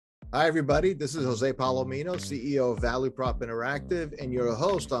Hi, everybody. This is Jose Palomino, CEO of Value Prop Interactive, and your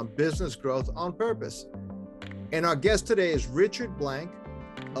host on Business Growth on Purpose. And our guest today is Richard Blank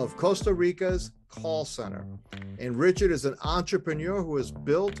of Costa Rica's call center. And Richard is an entrepreneur who has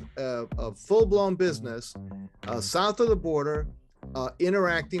built a full-blown business south of the border,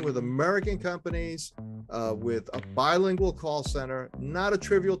 interacting with American companies with a bilingual call center. Not a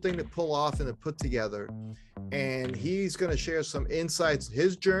trivial thing to pull off and to put together. And he's going to share some insights,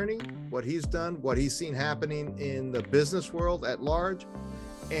 his journey, what he's done, what he's seen happening in the business world at large.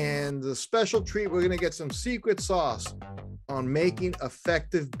 And the special treat, we're going to get some secret sauce on making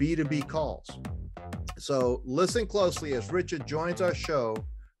effective B2B calls. So listen closely as Richard joins our show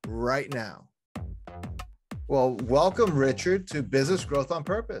right now. Well, welcome, Richard, to Business Growth on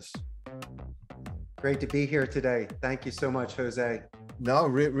Purpose. Great to be here today. Thank you so much, Jose. No,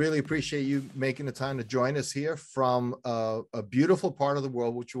 really appreciate you making the time to join us here from a beautiful part of the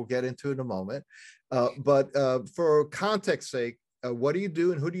world, which we'll get into in a moment. But for context sake, what do you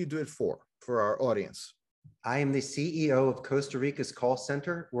do and who do you do it for our audience? I am the CEO of Costa Rica's call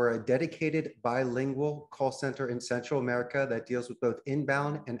center. We're a dedicated bilingual call center in Central America that deals with both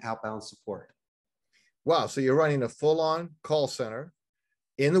inbound and outbound support. Wow. So you're running a full-on call center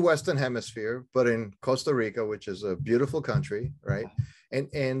in the Western Hemisphere, but in Costa Rica, which is a beautiful country, right?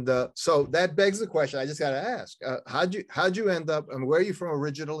 And so that begs the question. I just got to ask: how'd you end up? And where are you from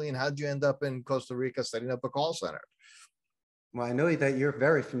originally? And how'd you end up in Costa Rica setting up a call center? Well, I know that you're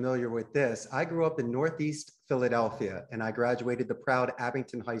very familiar with this. I grew up in Northeast Philadelphia, and I graduated the proud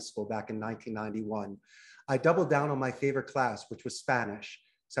Abington High School back in 1991. I doubled down on my favorite class, which was Spanish.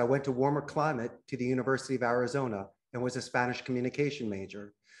 So I went to warmer climate to the University of Arizona and was a Spanish communication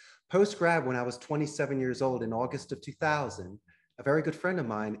major. Post-grad, when I was 27 years old in August of 2000, a very good friend of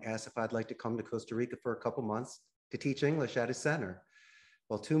mine asked if I'd like to come to Costa Rica for a couple months to teach English at his center.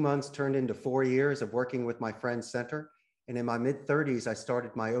 Well, 2 months turned into 4 years of working with my friend's center. And in my mid-30s, I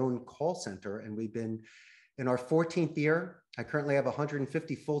started my own call center, and we've been in our 14th year. I currently have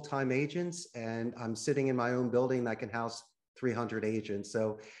 150 full-time agents, and I'm sitting in my own building that can house 300 agents.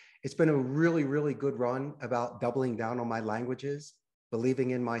 So it's been a really, really good run about doubling down on my languages, believing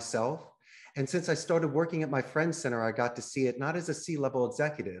in myself. And since I started working at my friend's center, I got to see it not as a C-level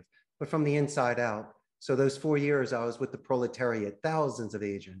executive, but from the inside out. So those 4 years, I was with the proletariat, thousands of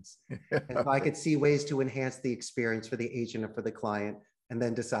agents. And if I could see ways to enhance the experience for the agent and for the client, and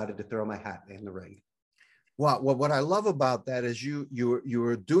then decided to throw my hat in the ring. Well, what I love about that is you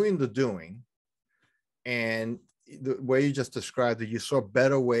were doing the doing, and the way you just described it, you saw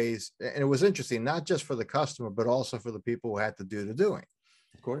better ways. And it was interesting, not just for the customer, but also for the people who had to do the doing.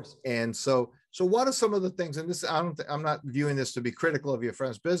 Of course. And so what are some of the things, and this, I'm not viewing this to be critical of your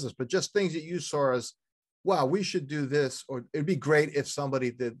friend's business, but just things that you saw as, wow, we should do this, or it'd be great if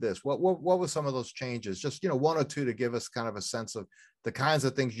somebody did this. What were some of those changes? Just, one or two to give us kind of a sense of the kinds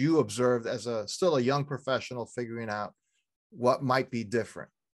of things you observed as still a young professional figuring out what might be different.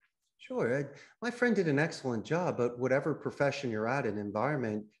 Sure. My friend did an excellent job, but whatever profession you're at, an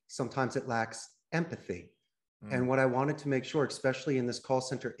environment, sometimes it lacks empathy. And what I wanted to make sure, especially in this call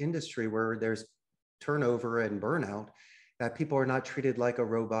center industry where there's turnover and burnout, that people are not treated like a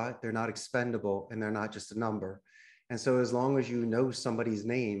robot, they're not expendable, and they're not just a number. And so as long as you know somebody's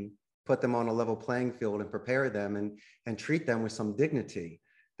name, put them on a level playing field and prepare them and treat them with some dignity,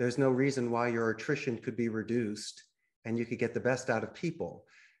 there's no reason why your attrition could be reduced and you could get the best out of people.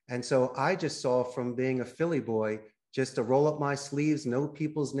 And so I just saw, from being a Philly boy, just to roll up my sleeves, know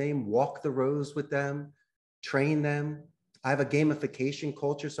people's name, walk the rows with them, train them. I have a gamification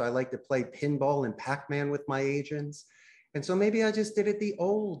culture, so I like to play pinball and Pac-Man with my agents. And so maybe I just did it the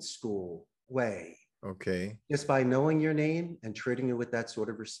old school way. Okay. Just by knowing your name and treating it with that sort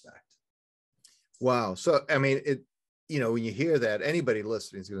of respect. Wow. So, I mean, when you hear that, anybody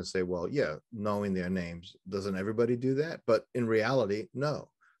listening is going to say, well, yeah, knowing their names, doesn't everybody do that? But in reality, no,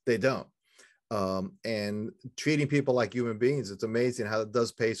 they don't. And treating people like human beings, it's amazing how it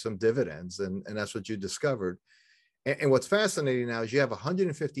does pay some dividends. And that's what you discovered. And what's fascinating now is you have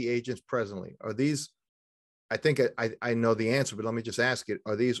 150 agents presently. Are these, I think I know the answer, but let me just ask it.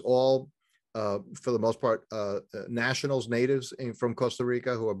 Are these all, for the most part, nationals, natives from Costa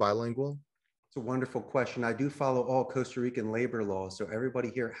Rica who are bilingual? It's a wonderful question. I do follow all Costa Rican labor laws. So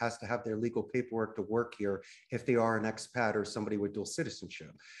everybody here has to have their legal paperwork to work here if they are an expat or somebody with dual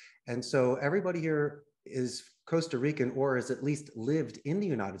citizenship. And so everybody here is Costa Rican or has at least lived in the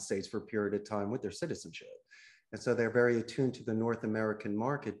United States for a period of time with their citizenship. And so they're very attuned to the North American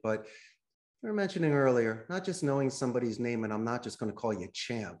market. But we were mentioning earlier, not just knowing somebody's name, and I'm not just going to call you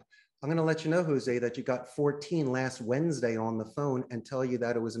champ. I'm going to let you know, Jose, that you got 14 last Wednesday on the phone and tell you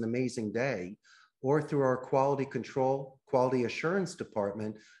that it was an amazing day. Or through our quality control, quality assurance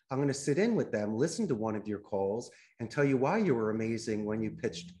department, I'm going to sit in with them, listen to one of your calls, and tell you why you were amazing when you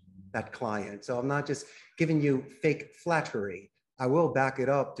pitched that client. So I'm not just giving you fake flattery. I will back it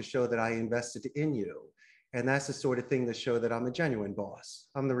up to show that I invested in you. And that's the sort of thing to show that I'm a genuine boss.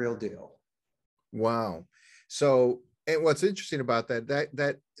 I'm the real deal. Wow. So, and what's interesting about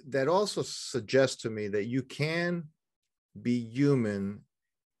that also suggests to me that you can be human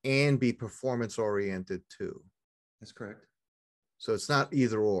and be performance oriented too. That's correct. So it's not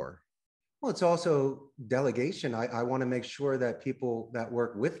either or. Well, it's also delegation. I want to make sure that people that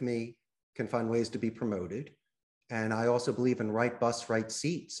work with me can find ways to be promoted. And I also believe in right bus, right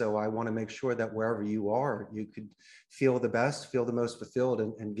seat. So I want to make sure that wherever you are, you could feel the best, feel the most fulfilled,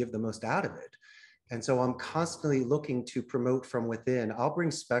 and give the most out of it. And so I'm constantly looking to promote from within. I'll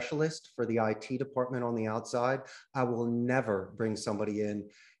bring specialists for the IT department on the outside. I will never bring somebody in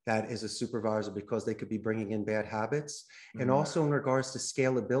that is a supervisor because they could be bringing in bad habits. And also in regards to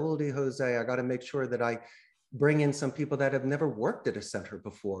scalability, Jose, I got to make sure that I bring in some people that have never worked at a center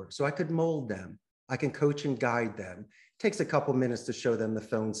before so I could mold them. I can coach and guide them. It takes a couple minutes to show them the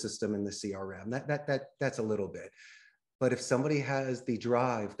phone system and the CRM. That's a little bit. But if somebody has the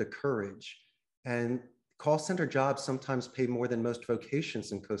drive, the courage, and call center jobs sometimes pay more than most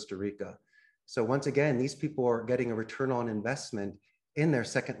vocations in Costa Rica. So once again, these people are getting a return on investment in their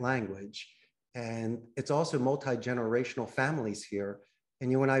second language. And it's also multi-generational families here.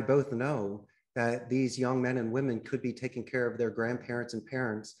 And you and I both know that these young men and women could be taking care of their grandparents and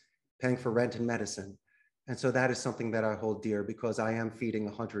parents, paying for rent and medicine. And so that is something that I hold dear because I am feeding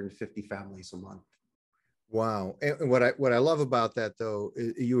 150 families a month. Wow. And what I love about that, though,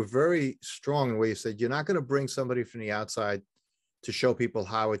 is you were very strong in the way you said you're not going to bring somebody from the outside to show people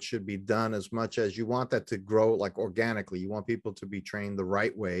how it should be done as much as you want that to grow like organically. You want people to be trained the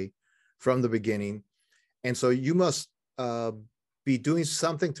right way from the beginning. And so you must be doing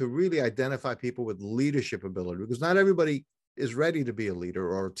something to really identify people with leadership ability, because not everybody is ready to be a leader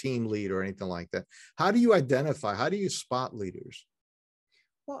or a team lead or anything like that. How do you identify? How do you spot leaders?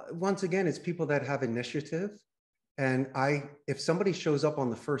 Well, once again, it's people that have initiative. And if somebody shows up on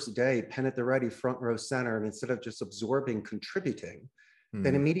the first day, pen at the ready, front row center, and instead of just absorbing, contributing,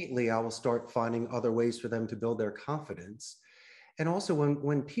 then immediately I will start finding other ways for them to build their confidence. And also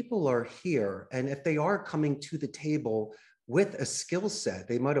when people are here, and if they are coming to the table with a skill set,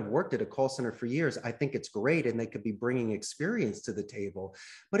 they might have worked at a call center for years, I think it's great, and they could be bringing experience to the table,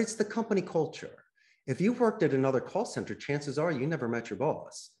 but it's the company culture. If you've worked at another call center, chances are you never met your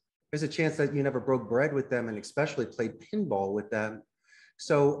boss. There's a chance that you never broke bread with them and especially played pinball with them.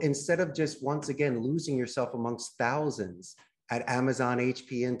 So instead of just once again losing yourself amongst thousands at Amazon,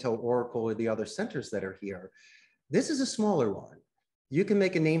 HP, Intel, Oracle, or the other centers that are here, this is a smaller one. You can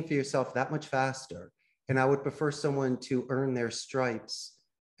make a name for yourself that much faster. And I would prefer someone to earn their stripes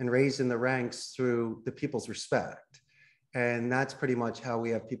and raise in the ranks through the people's respect. And that's pretty much how we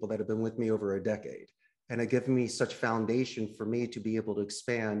have people that have been with me over a decade and have given me such foundation for me to be able to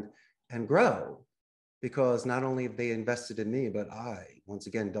expand and grow, because not only have they invested in me, but I, once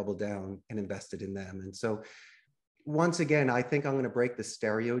again, doubled down and invested in them. And so once again, I think I'm going to break the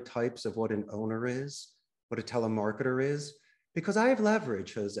stereotypes of what an owner is, what a telemarketer is, because I have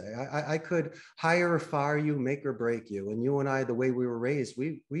leverage, Jose. I could hire or fire you, make or break you. And you and I, the way we were raised,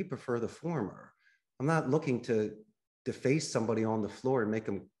 we prefer the former. I'm not looking to deface somebody on the floor and make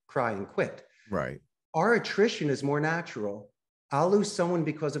them cry and quit. Right. Our attrition is more natural. I'll lose someone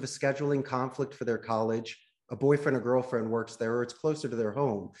because of a scheduling conflict for their college, a boyfriend or girlfriend works there, or it's closer to their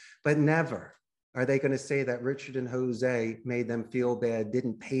home, but never are they going to say that Richard and Jose made them feel bad,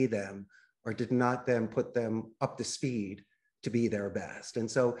 didn't pay them, or did not then put them up to speed to be their best. And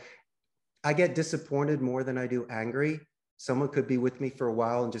so I get disappointed more than I do angry. Someone could be with me for a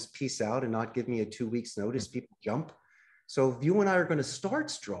while and just peace out and not give me a 2 weeks notice. People jump. So if you and I are going to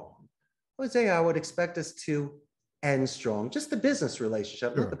start strong, Jose, I would expect us to end strong, just the business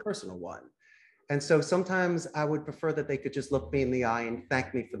relationship, not the personal one. And so sometimes I would prefer that they could just look me in the eye and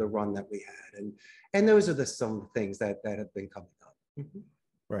thank me for the run that we had. And those are some things that have been coming up.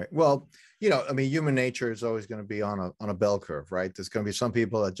 Right. Well, I mean, human nature is always going to be on a bell curve, right? There's going to be some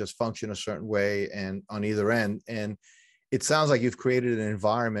people that just function a certain way and on either end. And it sounds like you've created an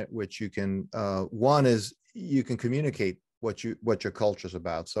environment which you can, one is you can communicate what your culture is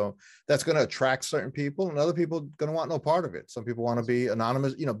about. So that's going to attract certain people, and other people going to want no part of it. Some people want to be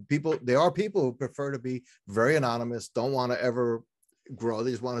anonymous. There are people who prefer to be very anonymous, don't want to ever grow. They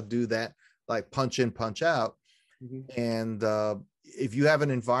just want to do that, like punch in, punch out. And if you have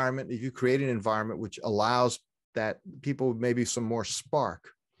an environment, if you create an environment which allows that people maybe some more spark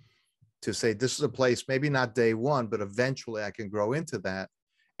to say, this is a place, maybe not day one, but eventually I can grow into that.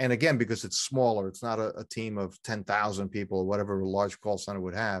 And again, because it's smaller, it's not a team of 10,000 people or whatever a large call center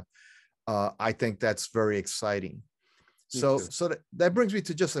would have. I think that's very exciting. So that brings me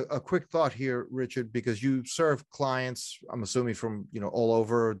to just a quick thought here, Richard, because you serve clients, I'm assuming from, all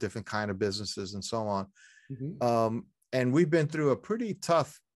over, different kind of businesses and so on. And we've been through a pretty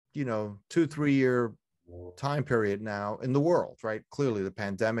tough, 2-3 year time period now in the world, right? Clearly the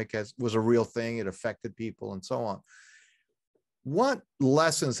pandemic was a real thing. It affected people and so on. What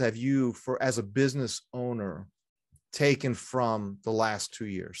lessons have you, as a business owner, taken from the last 2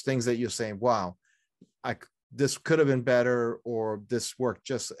 years? Things that you're saying, wow, this could have been better, or this worked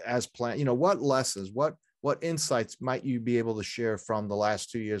just as planned. What lessons, what insights might you be able to share from the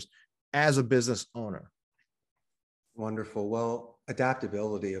last 2 years as a business owner? Wonderful. Well,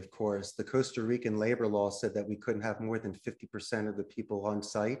 adaptability, of course. The Costa Rican labor law said that we couldn't have more than 50% of the people on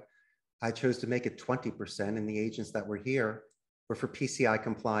site. I chose to make it 20%, and the agents that were here were for PCI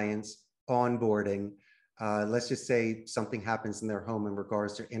compliance, onboarding. Let's just say something happens in their home in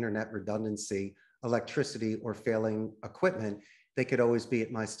regards to internet redundancy, electricity, or failing equipment, they could always be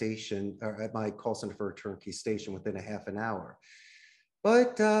at my station or at my call center for a turnkey station within a half an hour.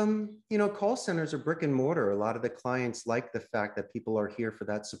 But, call centers are brick and mortar. A lot of the clients like the fact that people are here for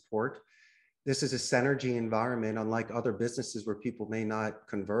that support. This is a synergy environment, unlike other businesses where people may not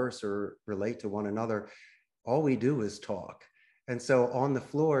converse or relate to one another. All we do is talk. And so on the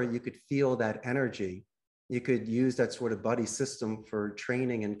floor, you could feel that energy. You could use that sort of buddy system for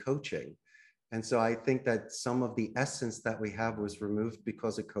training and coaching. And so I think that some of the essence that we have was removed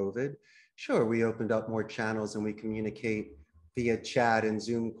because of COVID. Sure, we opened up more channels and we communicate via chat and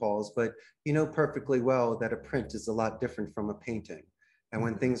Zoom calls, but you know perfectly well that a print is a lot different from a painting. And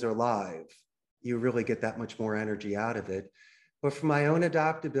when things are live, you really get that much more energy out of it. But for my own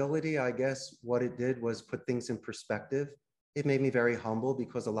adaptability, I guess what it did was put things in perspective. It made me very humble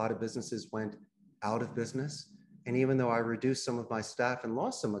because a lot of businesses went out of business. And even though I reduced some of my staff and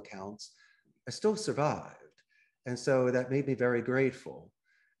lost some accounts, I still survived. And so that made me very grateful.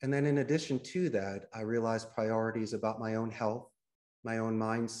 And then in addition to that, I realized priorities about my own health, my own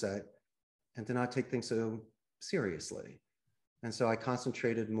mindset, and to not take things so seriously. And so I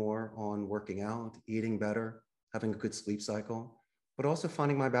concentrated more on working out, eating better, having a good sleep cycle, but also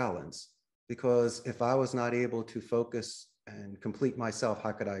finding my balance. Because if I was not able to focus and complete myself,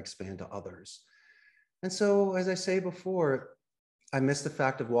 how could I expand to others? And so, as I say before, I miss the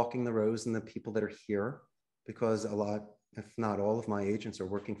fact of walking the roads and the people that are here, because a lot, if not all of my agents are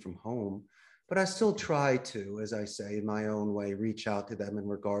working from home, but I still try to, as I say, in my own way, reach out to them in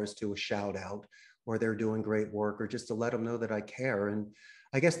regards to a shout out, or they're doing great work, or just to let them know that I care. And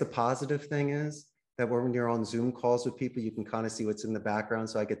I guess the positive thing is that when you're on Zoom calls with people, you can kind of see what's in the background.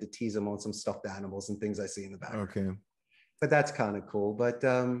 So I get to tease them on some stuffed animals and things I see in the background. Okay. But that's kind of cool. But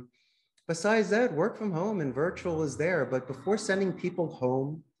besides that, work from home and virtual is there. But before sending people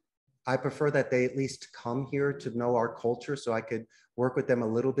home, I prefer that they at least come here to know our culture so I could work with them a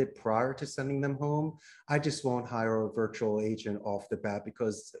little bit prior to sending them home. I just won't hire a virtual agent off the bat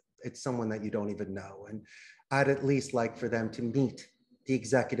because it's someone that you don't even know. And I'd at least like for them to meet the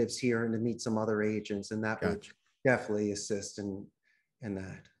executives here and to meet some other agents, and that would definitely assist in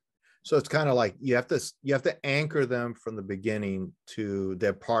that. So it's kind of like you have to anchor them from the beginning to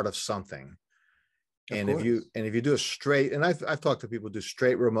they're part of something. And if you do a straight, and I've talked to people who do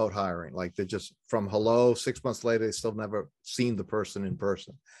straight remote hiring, like they're just from hello, 6 months later, they still never seen the person in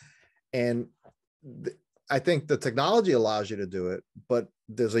person. And I think the technology allows you to do it, but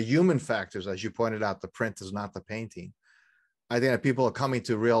there's a human factors, as you pointed out, the print is not the painting. I think that people are coming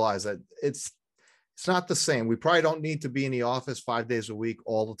to realize that it's not the same. We probably don't need to be in the office 5 days a week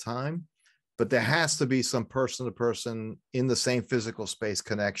all the time, but there has to be some person to person in the same physical space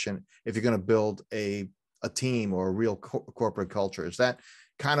connection if you're going to build a team or a real corporate culture. Is that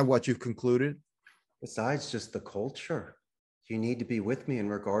kind of what you've concluded? Besides just the culture, you need to be with me in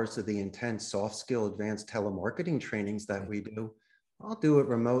regards to the intense soft skill advanced telemarketing trainings that we do. I'll do it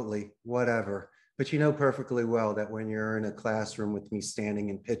remotely, whatever. But you know perfectly well that when you're in a classroom with me standing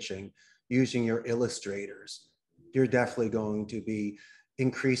and pitching, using your illustrators, you're definitely going to be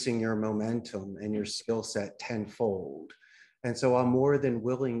increasing your momentum and your skill set tenfold. And so I'm more than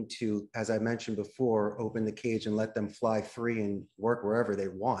willing to, as I mentioned before, open the cage and let them fly free and work wherever they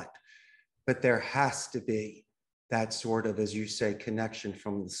want. But there has to be that sort of, as you say, connection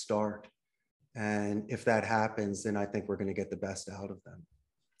from the start. And if that happens, then I think we're going to get the best out of them.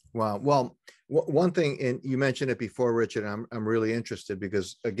 Wow. Well, one thing, and you mentioned it before, Richard, I'm really interested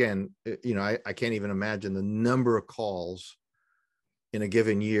because again, I can't even imagine the number of calls in a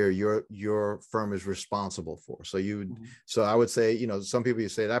given year your firm is responsible for. So so I would say, some people, you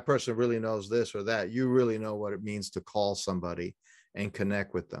say that person really knows this or that. You really know what it means to call somebody and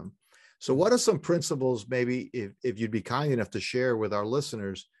connect with them. So what are some principles, maybe if you'd be kind enough to share with our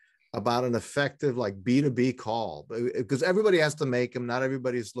listeners, about an effective like B2B call? Because everybody has to make them. Not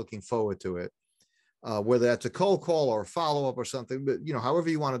everybody's looking forward to it, whether that's a cold call or a follow-up or something, but however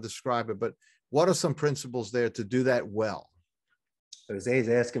you want to describe it. But what are some principles there to do that well? Jose's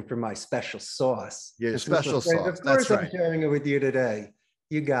asking for my special sauce. Your special sauce. Of course, That's I'm right. sharing it with you today.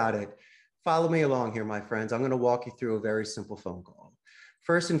 You got it. Follow me along here, my friends. I'm going to walk you through a very simple phone call.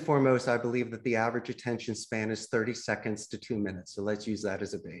 First and foremost, I believe that the average attention span is 30 seconds to 2 minutes. So let's use that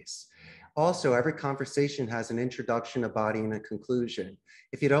as a base. Also, every conversation has an introduction, a body, and a conclusion.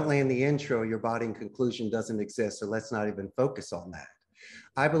 If you don't land the intro, your body and conclusion doesn't exist. So let's not even focus on that.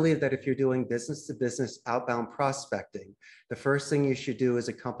 I believe that if you're doing business to business outbound prospecting, the first thing you should do is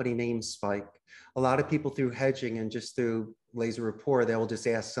a company name spike. A lot of people through hedging and just through laser rapport, they will just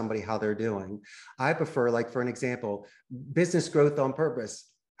ask somebody how they're doing. I prefer, like for an example, business growth on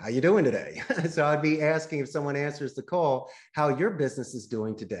purpose. How you doing today? So I'd be asking, if someone answers the call, how your business is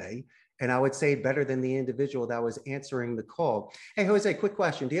doing today. And I would say better than the individual that was answering the call. Hey, Jose, quick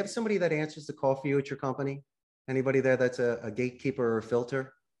question. Do you have somebody that answers the call for you at your company? Anybody there that's a gatekeeper or a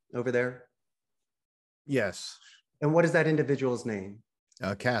filter over there? Yes. And what is that individual's name?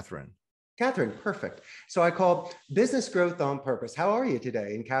 Catherine. Catherine, perfect. So I called business growth on purpose. How are you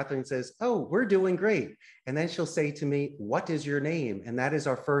today? And Catherine says, oh, we're doing great. And then she'll say to me, what is your name? And that is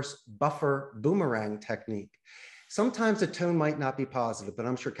our first buffer boomerang technique. Sometimes the tone might not be positive, but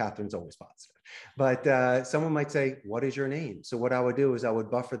I'm sure Catherine's always positive. But someone might say, what is your name? So what I would do is I would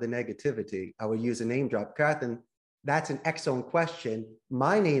buffer the negativity. I would use a name drop. Catherine, that's an excellent question.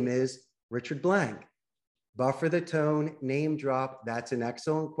 My name is Richard Blank. Buffer the tone, name drop. That's an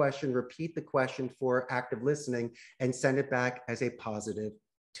excellent question. Repeat the question for active listening and send it back as a positive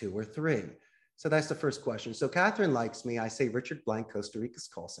 2 or 3. So that's the first question. So Catherine likes me. I say Richard Blank, Costa Rica's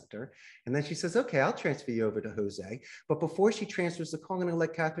call center. And then she says, okay, I'll transfer you over to Jose. But before she transfers the call, I'm going to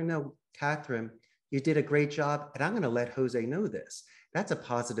let Catherine know, Catherine, you did a great job. And I'm going to let Jose know this. That's a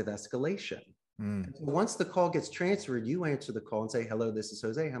positive escalation. So once the call gets transferred, you answer the call and say, hello, this is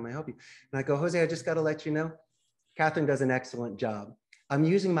Jose. How may I help you? And I go, Jose, I just got to let you know, Catherine does an excellent job. I'm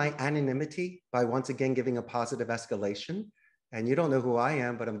using my anonymity by once again giving a positive escalation. And you don't know who I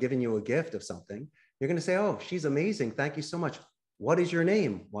am, but I'm giving you a gift of something. You're going to say, oh, she's amazing. Thank you so much. What is your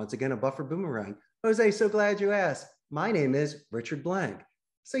name? Once again, a buffer boomerang. Jose, so glad you asked. My name is Richard Blank.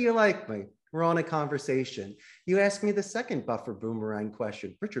 So you like me. We're on a conversation. You ask me the second buffer boomerang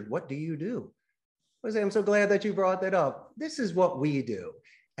question. Richard, what do you do? Jose, I'm so glad that you brought that up. This is what we do.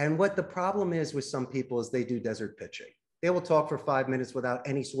 And what the problem is with some people is they do desert pitching. They will talk for 5 minutes without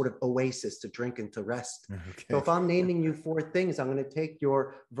any sort of oasis to drink and to rest. Okay. So if I'm naming you 4 things, I'm going to take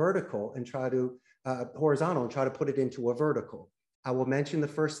your vertical and try to horizontal and try to put it into a vertical. I will mention the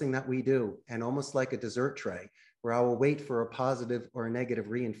first thing that we do, and almost like a dessert tray, where I will wait for a positive or a negative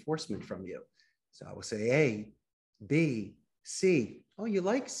reinforcement from you. So I will say A, B, C. Oh, you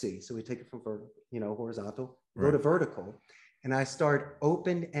like C. So we take it from horizontal, go to vertical, and I start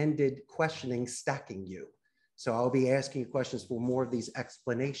open-ended questioning, stacking you. So I'll be asking you questions for more of these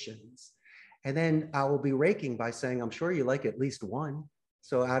explanations. And then I will be raking by saying, I'm sure you like at least one.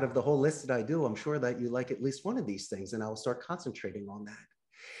 So out of the whole list that I do, I'm sure that you like at least one of these things. And I will start concentrating on that.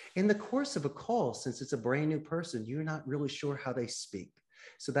 In the course of a call, since it's a brand new person, you're not really sure how they speak.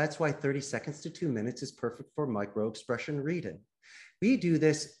 So that's why 30 seconds to 2 minutes is perfect for micro expression reading. We do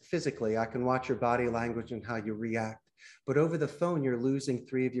this physically. I can watch your body language and how you react. But over the phone, you're losing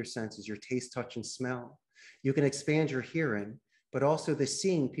 3 of your senses, your taste, touch, and smell. You can expand your hearing, but also the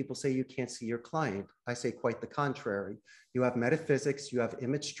seeing. People say you can't see your client. I say quite the contrary. You have metaphysics, you have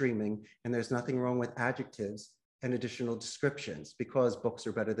image streaming, and there's nothing wrong with adjectives and additional descriptions because books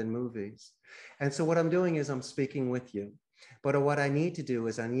are better than movies. And so what I'm doing is I'm speaking with you. But what I need to do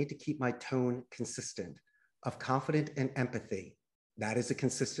is I need to keep my tone consistent of confident and empathy. That is a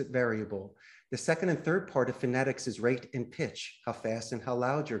consistent variable. The second and third part of phonetics is rate and pitch, how fast and how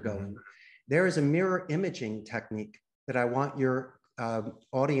loud you're going. There is a mirror imaging technique that I want your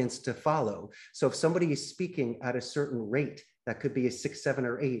audience to follow. So if somebody is speaking at a certain rate, that could be a 6, 7,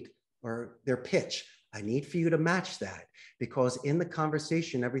 or 8, or their pitch, I need for you to match that, because in the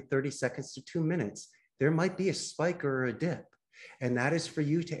conversation, every 30 seconds to 2 minutes, there might be a spike or a dip. And that is for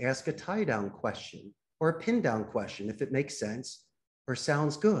you to ask a tie down question or a pin down question, if it makes sense, or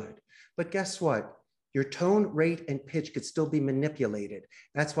sounds good. But guess what? Your tone, rate, and pitch could still be manipulated.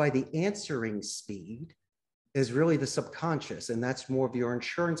 That's why the answering speed is really the subconscious, and that's more of your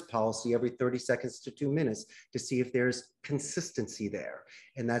insurance policy every 30 seconds to 2 minutes to see if there's consistency there.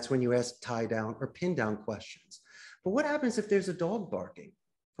 And that's when you ask tie down or pin down questions. But what happens if there's a dog barking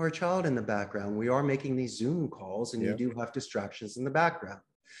or a child in the background? We are making these Zoom calls and you do have distractions in the background.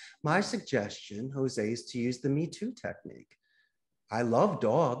 My suggestion, Jose, is to use the Me Too technique. I love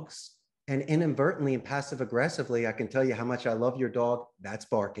dogs. And inadvertently and passive aggressively, I can tell you how much I love your dog. That's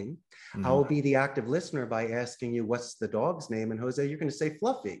barking. Mm-hmm. I will be the active listener by asking you, what's the dog's name? And Jose, you're going to say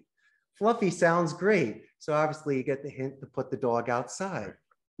Fluffy. Fluffy sounds great. So obviously you get the hint to put the dog outside.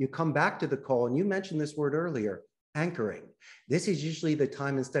 You come back to the call and you mentioned this word earlier, anchoring. This is usually the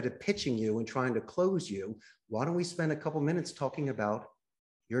time, instead of pitching you and trying to close you, why don't we spend a couple minutes talking about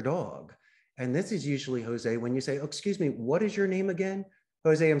your dog? And this is usually, Jose, when you say, oh, excuse me, what is your name again?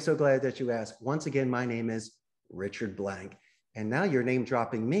 Jose, I'm so glad that you asked. Once again, my name is Richard Blank. And now you're name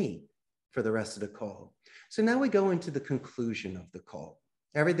dropping me for the rest of the call. So now we go into the conclusion of the call.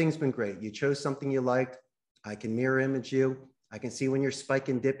 Everything's been great. You chose something you liked. I can mirror image you. I can see when you're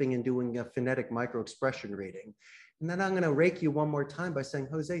spiking, dipping, and doing a phonetic micro expression reading. And then I'm going to rake you one more time by saying,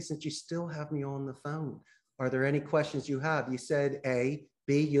 Jose, since you still have me on the phone, are there any questions you have? You said A,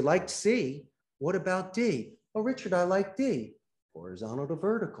 B, you liked C. What about D? Oh, Richard, I like D. Horizontal to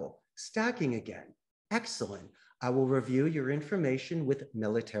vertical, stacking again. Excellent. I will review your information with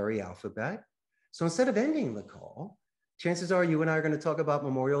military alphabet. So instead of ending the call, chances are you and I are going to talk about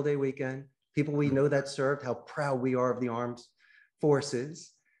Memorial Day weekend, people we know that served, how proud we are of the armed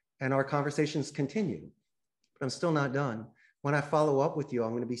forces, and our conversations continue. But I'm still not done. When I follow up with you,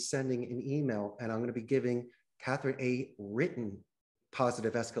 I'm going to be sending an email and I'm going to be giving Catherine a written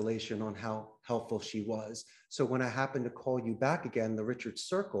positive escalation on how helpful she was. So when I happen to call you back again, the Richard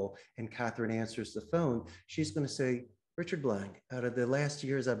Circle, and Catherine answers the phone, she's going to say, Richard Blank, out of the last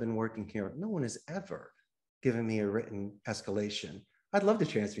years I've been working here, no one has ever given me a written escalation. I'd love to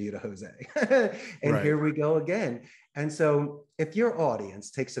transfer you to Jose. And Right. Here we go again. And so if your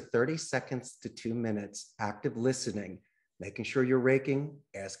audience takes a 30 seconds to 2 minutes active listening, making sure you're raking,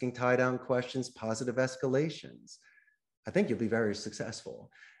 asking tie-down questions, positive escalations, I think you'll be very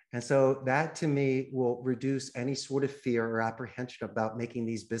successful. And so that to me will reduce any sort of fear or apprehension about making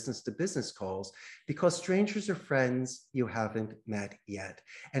these business to business calls, because strangers are friends you haven't met yet.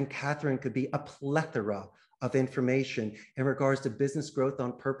 And Catherine could be a plethora of information in regards to business growth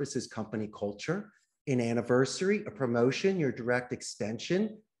on purposes, company culture, an anniversary, a promotion, your direct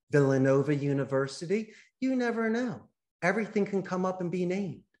extension, Villanova University. You never know. Everything can come up and be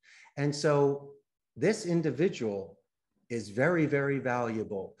named. And so this individual is very, very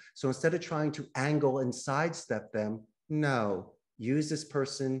valuable. So instead of trying to angle and sidestep them, no, use this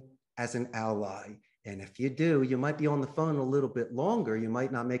person as an ally. And if you do, you might be on the phone a little bit longer. You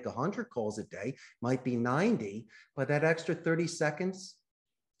might not make 100 calls a day, might be 90, but that extra 30 seconds,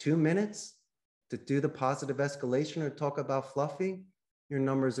 2 minutes to do the positive escalation or talk about Fluffy, your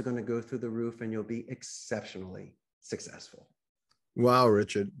numbers are going to go through the roof and you'll be exceptionally successful. Wow,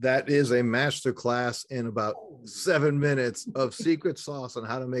 Richard, that is a master class in about 7 minutes of secret sauce on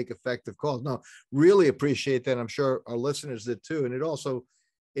how to make effective calls. No, really appreciate that. I'm sure our listeners did too. And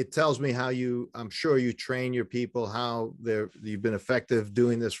it tells me how I'm sure you train your people, how you've been effective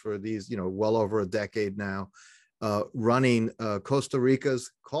doing this for these, well over a decade now, running Costa Rica's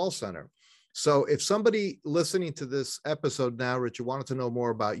call center. So if somebody listening to this episode now, Richard, wanted to know more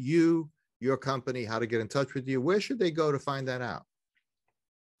about you, your company, how to get in touch with you, where should they go to find that out?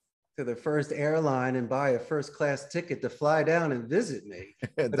 To the first airline and buy a first class ticket to fly down and visit me.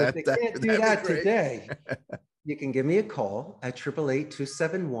 But if they can't do that today, you can give me a call at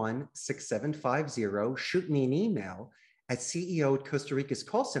 888-271-6750. Shoot me an email at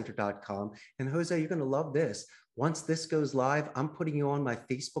ceo@CostaRicasCallCenter.com. And Jose, you're going to love this. Once this goes live, I'm putting you on my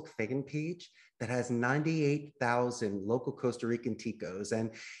Facebook fan page that has 98,000 local Costa Rican ticos.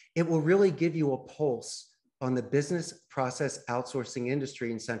 And it will really give you a pulse on the business process outsourcing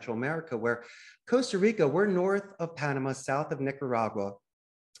industry in Central America, where Costa Rica, we're north of Panama, south of Nicaragua,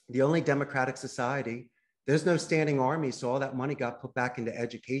 the only democratic society. There's no standing army, so all that money got put back into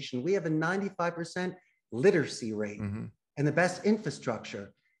education. We have a 95% literacy rate and the best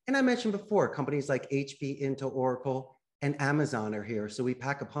infrastructure. And I mentioned before, companies like HP, Intel, Oracle, and Amazon are here, so we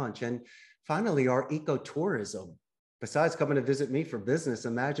pack a punch. And finally, our ecotourism. Besides coming to visit me for business,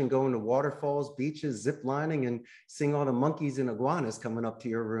 imagine going to waterfalls, beaches, zip lining, and seeing all the monkeys and iguanas coming up to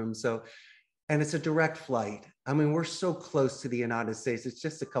your room. So, and it's a direct flight. I mean, we're so close to the United States. It's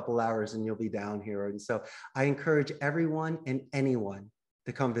just a couple hours and you'll be down here. And so I encourage everyone and anyone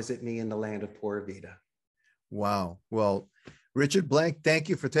to come visit me in the land of Pura Vida. Wow. Well, Richard Blank, thank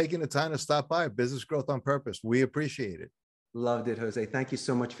you for taking the time to stop by Business Growth on Purpose. We appreciate it. Loved it, Jose. Thank you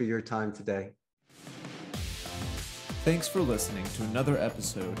so much for your time today. Thanks for listening to another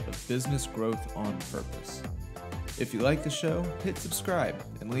episode of Business Growth on Purpose. If you like the show, hit subscribe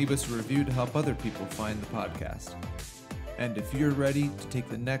and leave us a review to help other people find the podcast. And if you're ready to take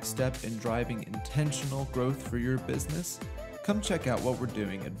the next step in driving intentional growth for your business, come check out what we're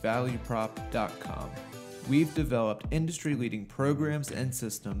doing at valueprop.com. We've developed industry-leading programs and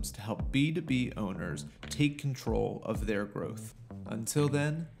systems to help B2B owners take control of their growth. Until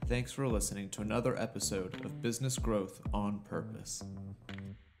then, thanks for listening to another episode of Business Growth on Purpose.